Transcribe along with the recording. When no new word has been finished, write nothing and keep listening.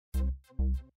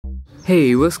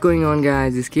Hey, what's going on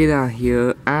guys, it's Keda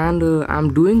here and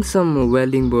I'm doing some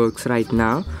welding works right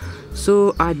now.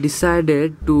 So I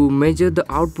decided to measure the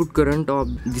output current of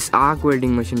this arc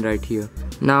welding machine right here.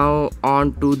 Now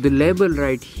on to the label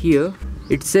right here,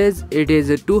 it says it is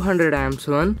a 200 amps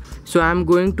one. So I'm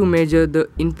going to measure the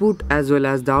input as well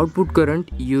as the output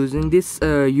current using this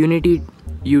Uni-T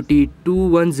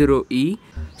UT210 E.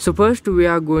 So first we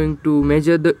are going to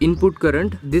measure the input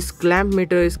current. This clamp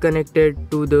meter is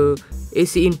connected to the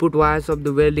AC input wires of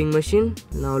the welding machine.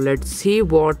 Now let's see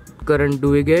what current do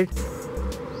we get.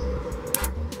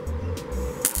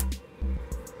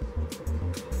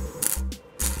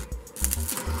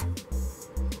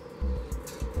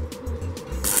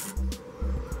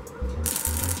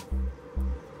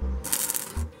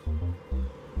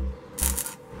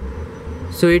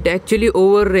 So it actually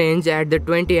overrange at the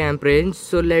 20 amp range.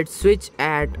 So let's switch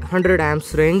at 100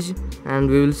 amps range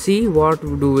and we will see what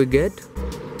do we get.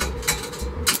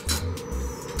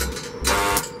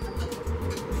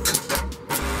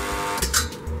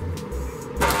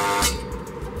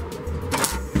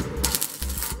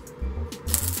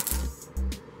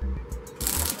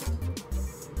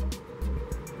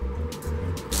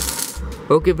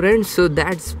 Okay friends, so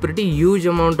that's pretty huge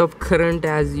amount of current.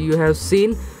 As you have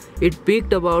seen, it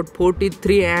peaked about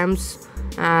 43 amps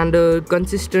and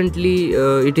consistently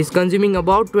it is consuming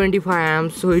about 25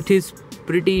 amps, so it is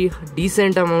pretty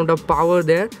decent amount of power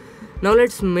there. Now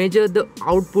let's measure the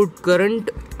output current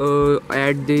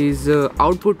at these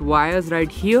output wires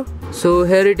right here. So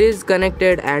here it is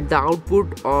connected at the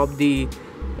output of the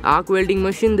arc welding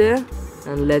machine there,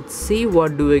 and let's see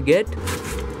what do we get.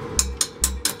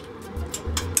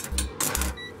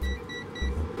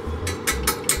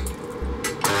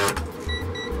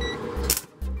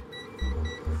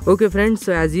 Okay friends,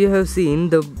 so as you have seen,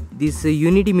 this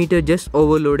Uni-T meter just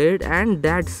overloaded, and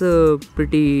that's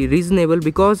pretty reasonable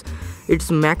because its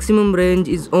maximum range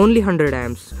is only 100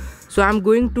 amps. So I'm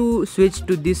going to switch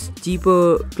to this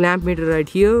cheaper clamp meter right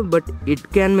here, but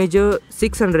it can measure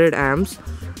 600 amps.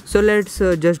 So let's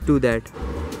just do that.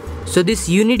 So this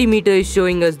Uni-T meter is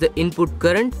showing us the input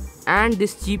current and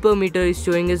this cheaper meter is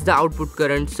showing us the output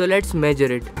current. So let's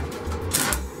measure it.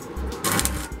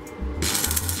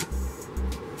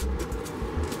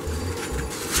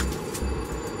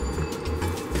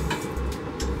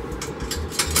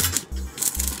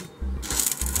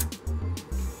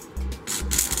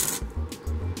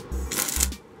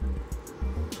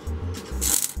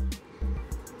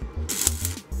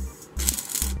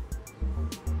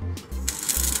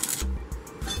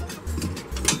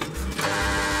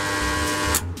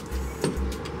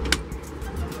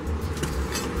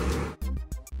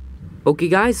 Okay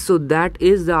guys, so that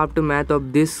is the aftermath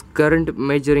of this current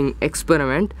measuring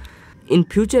experiment. In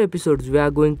future episodes we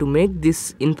are going to make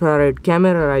this infrared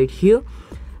camera right here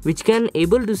which can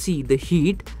able to see the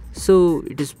heat. So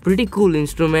it is pretty cool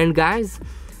instrument guys.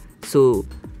 So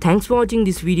thanks for watching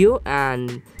this video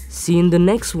and see you in the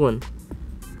next one.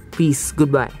 Peace,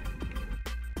 goodbye.